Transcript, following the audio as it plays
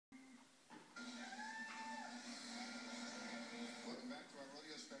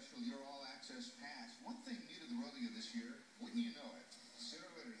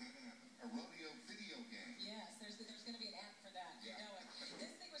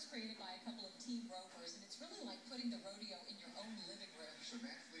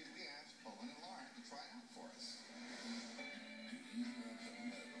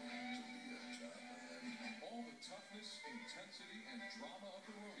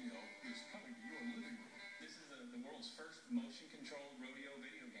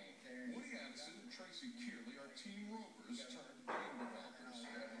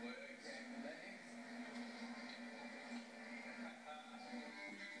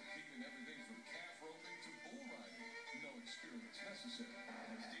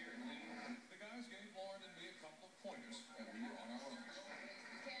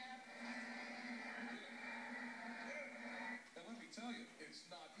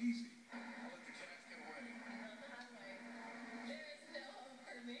easy. I'll let the cats get away. Not that way. There is no hope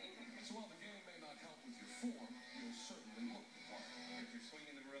for me. So while the game may not help with your form, you'll certainly look the part. If you're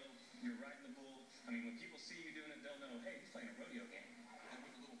swinging the rope, you're riding the bull. I mean, when people see you doing it, they'll know, hey, he's playing a rodeo game. And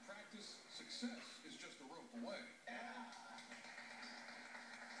with a little practice, success is just a rope away. Yeah.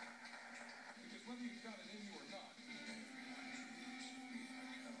 Because whether you've got it in you or